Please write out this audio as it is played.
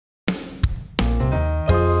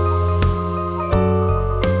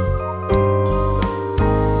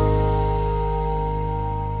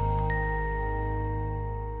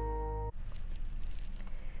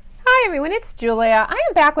everyone, it's Julia. I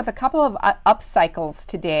am back with a couple of upcycles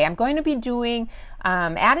today. I'm going to be doing,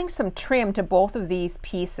 adding some trim to both of these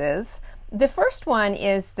pieces. The first one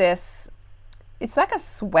is this, it's like a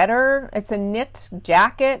sweater, it's a knit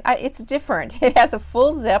jacket. It's different. It has a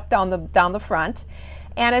full zip down the front,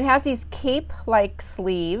 and it has these cape-like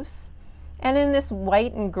sleeves, and in this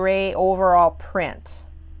white and gray overall print.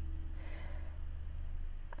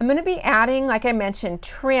 I'm going to be adding, like I mentioned,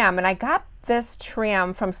 trim, and I got this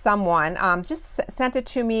trim from someone, just sent it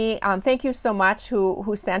to me. Thank you so much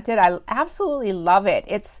who sent it. I absolutely love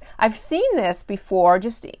it. I've seen this before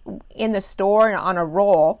just in the store on a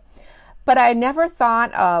roll, but I never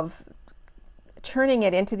thought of turning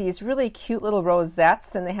it into these really cute little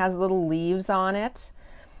rosettes, and it has little leaves on it.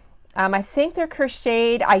 I think they're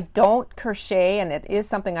crocheted. I don't crochet, and it is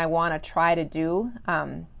something I want to try to do.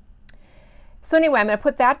 So anyway, I'm going to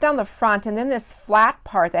put that down the front, and then this flat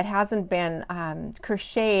part that hasn't been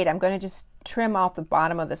crocheted, I'm going to just trim out the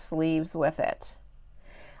bottom of the sleeves with it.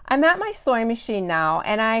 I'm at my sewing machine now,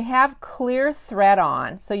 and I have clear thread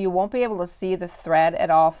on, so you won't be able to see the thread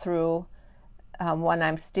at all through when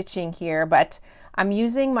I'm stitching here, but I'm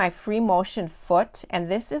using my free motion foot, and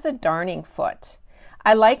this is a darning foot.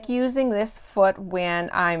 I like using this foot when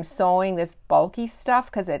I'm sewing this bulky stuff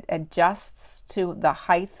because it adjusts to the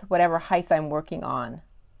height, whatever height I'm working on.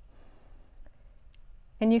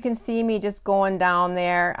 And you can see me just going down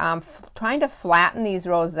there, trying to flatten these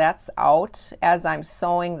rosettes out as I'm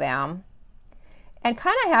sewing them, and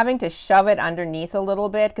kind of having to shove it underneath a little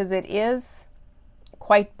bit because it is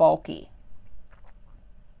quite bulky.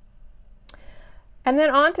 And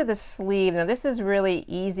then onto the sleeve. Now this is really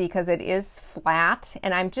easy because it is flat,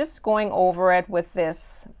 and I'm just going over it with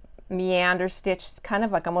this meander stitch. It's kind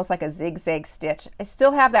of like almost like a zigzag stitch. I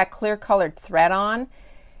still have that clear colored thread on,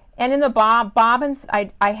 and in the bobbin,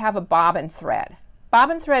 I have a bobbin thread.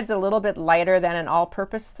 Bobbin thread's a little bit lighter than an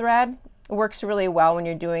all-purpose thread. It works really well when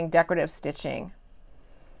you're doing decorative stitching.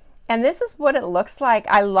 And this is what it looks like.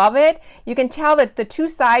 I love it. You can tell that the two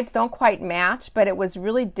sides don't quite match, but it was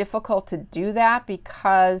really difficult to do that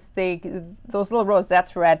because those little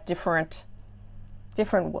rosettes were at different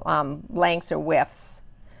lengths or widths.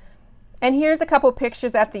 And here's a couple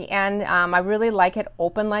pictures at the end. I really like it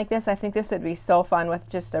open like this. I think this would be so fun with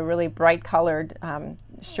just a really bright colored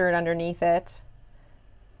shirt underneath it.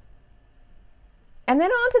 And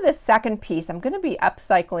then on to the second piece. I'm going to be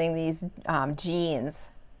upcycling these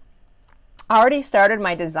jeans. I already started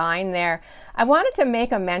my design there. I wanted to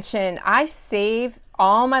make a mention. I save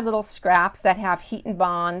all my little scraps that have heat and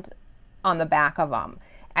bond on the back of them.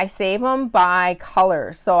 I save them by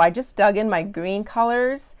colors. So I just dug in my green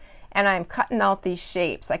colors, and I'm cutting out these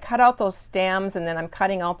shapes. I cut out those stems, and then I'm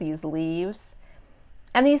cutting out these leaves.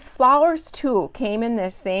 And these flowers too came in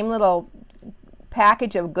this same little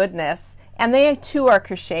package of goodness, and they too are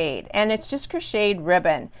crocheted, and it's just crocheted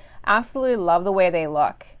ribbon. Absolutely love the way they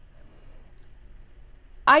look.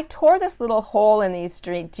 I tore this little hole in these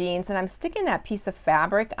jeans, and I'm sticking that piece of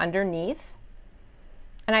fabric underneath.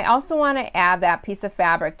 And I also want to add that piece of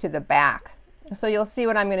fabric to the back. So you'll see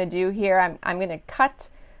what I'm going to do here. I'm going to cut,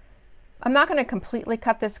 I'm not going to completely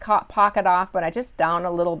cut this pocket off, but I just down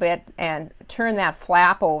a little bit and turn that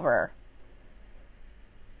flap over.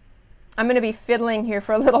 I'm going to be fiddling here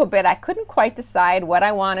for a little bit. I couldn't quite decide what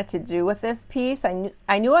I wanted to do with this piece.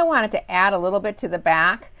 I knew I wanted to add a little bit to the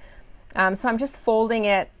back. So I'm just folding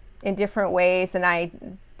it in different ways, and I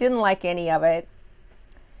didn't like any of it.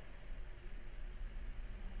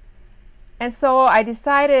 And so I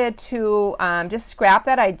decided to just scrap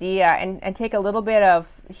that idea and take a little bit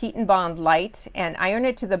of Heat and Bond Light and iron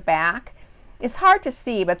it to the back. It's hard to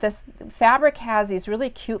see, but this fabric has these really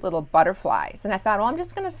cute little butterflies. And I thought, well, I'm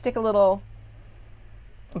just going to stick a little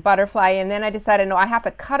butterfly, and then I decided, no, I have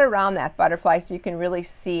to cut around that butterfly so you can really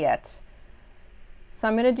see it. So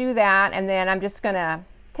I'm going to do that, and then I'm just going to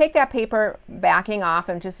take that paper backing off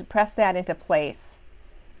and just press that into place.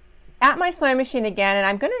 At my sewing machine again, and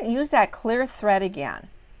I'm going to use that clear thread again.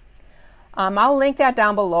 I'll link that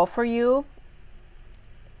down below for you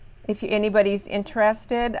if anybody's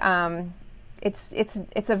interested.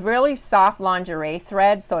 It's a really soft lingerie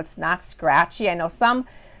thread, so it's not scratchy. I know some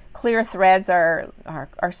clear threads are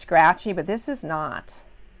scratchy, but this is not.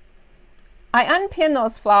 I unpinned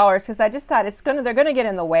those flowers because I just thought they're going to get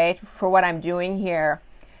in the way for what I'm doing here.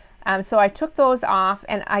 So I took those off,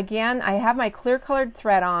 and again, I have my clear colored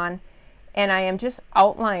thread on, and I am just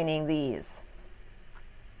outlining these.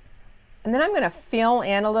 And then I'm going to fill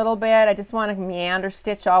in a little bit. I just want to meander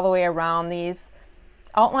stitch all the way around these,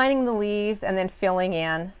 outlining the leaves and then filling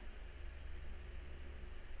in.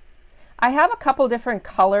 I have a couple different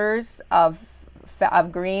colors of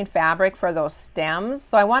of green fabric for those stems,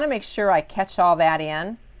 so I want to make sure I catch all that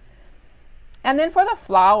in. And then for the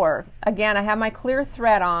flower, again, I have my clear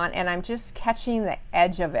thread on and I'm just catching the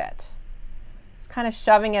edge of it. Just kind of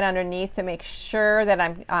shoving it underneath to make sure that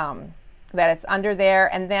that it's under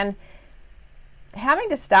there, and then having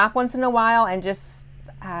to stop once in a while and just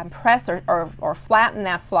press or flatten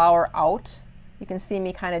that flower out. You can see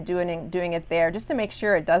me kind of doing it there just to make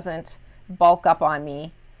sure it doesn't bulk up on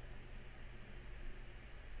me.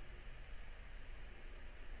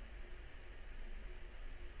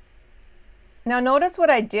 Now notice what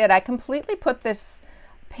I did. I completely put this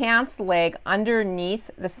pants leg underneath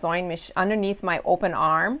the sewing machine, underneath my open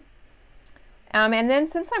arm. And then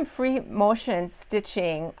since I'm free motion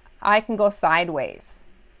stitching, I can go sideways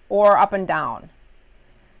or up and down.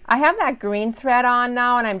 I have that green thread on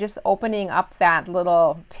now, and I'm just opening up that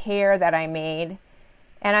little tear that I made.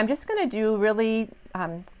 And I'm just going to do really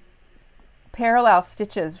parallel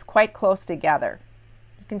stitches quite close together.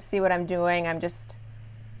 You can see what I'm doing. I'm just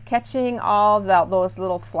catching all those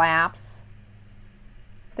little flaps.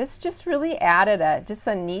 This just really added just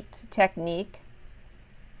a neat technique.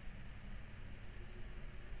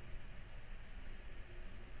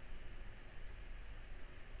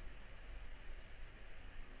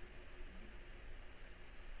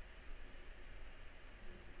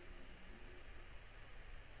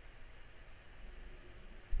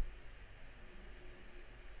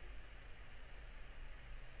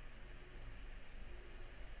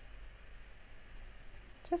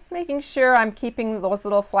 Just making sure I'm keeping those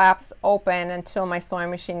little flaps open until my sewing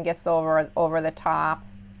machine gets over the top.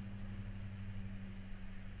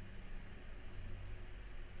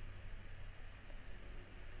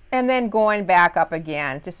 And then going back up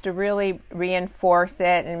again just to really reinforce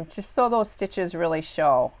it and just so those stitches really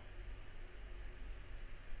show.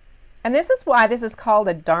 And this is why this is called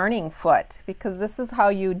a darning foot, because this is how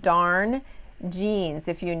you darn jeans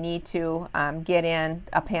if you need to get in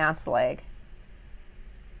a pants leg.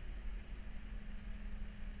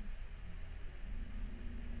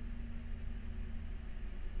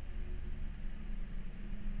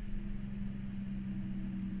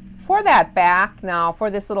 For that back now, for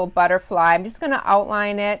this little butterfly, I'm just going to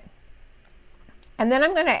outline it, and then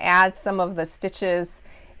I'm going to add some of the stitches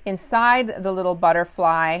inside the little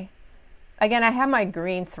butterfly. Again, I have my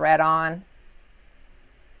green thread on.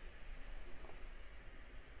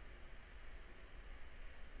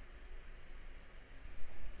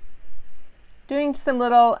 Doing some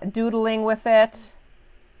little doodling with it.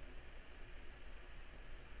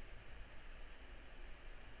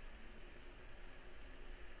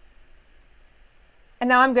 And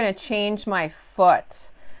now I'm going to change my foot.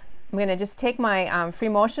 I'm going to just take my free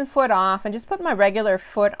motion foot off and just put my regular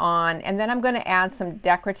foot on, and then I'm going to add some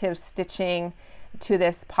decorative stitching to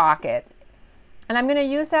this pocket. And I'm going to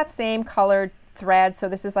use that same colored thread, so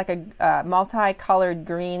this is like a multicolored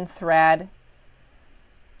green thread.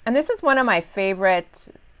 And this is one of my favorite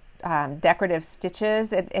decorative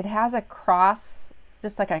stitches. It has a cross,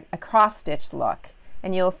 just like a cross stitch look,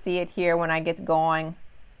 and you'll see it here when I get going.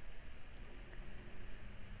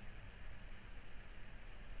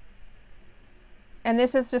 And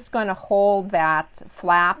this is just going to hold that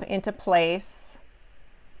flap into place.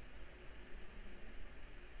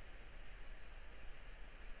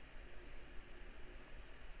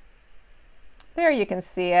 There you can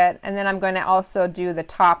see it. And then I'm going to also do the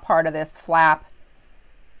top part of this flap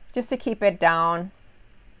just to keep it down.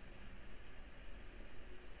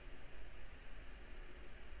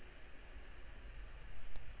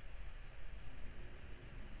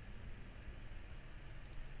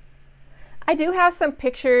 I do have some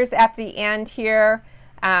pictures at the end here,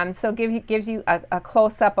 so gives you a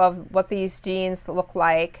close-up of what these jeans look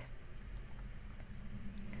like.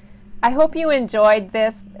 I hope you enjoyed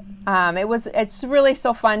this. It's really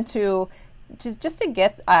so fun to just to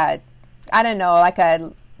get I don't know, like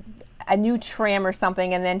a new trim or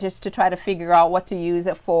something, and then just to try to figure out what to use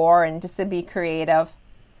it for and just to be creative.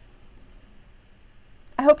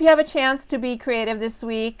 I hope you have a chance to be creative this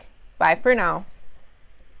week. Bye for now.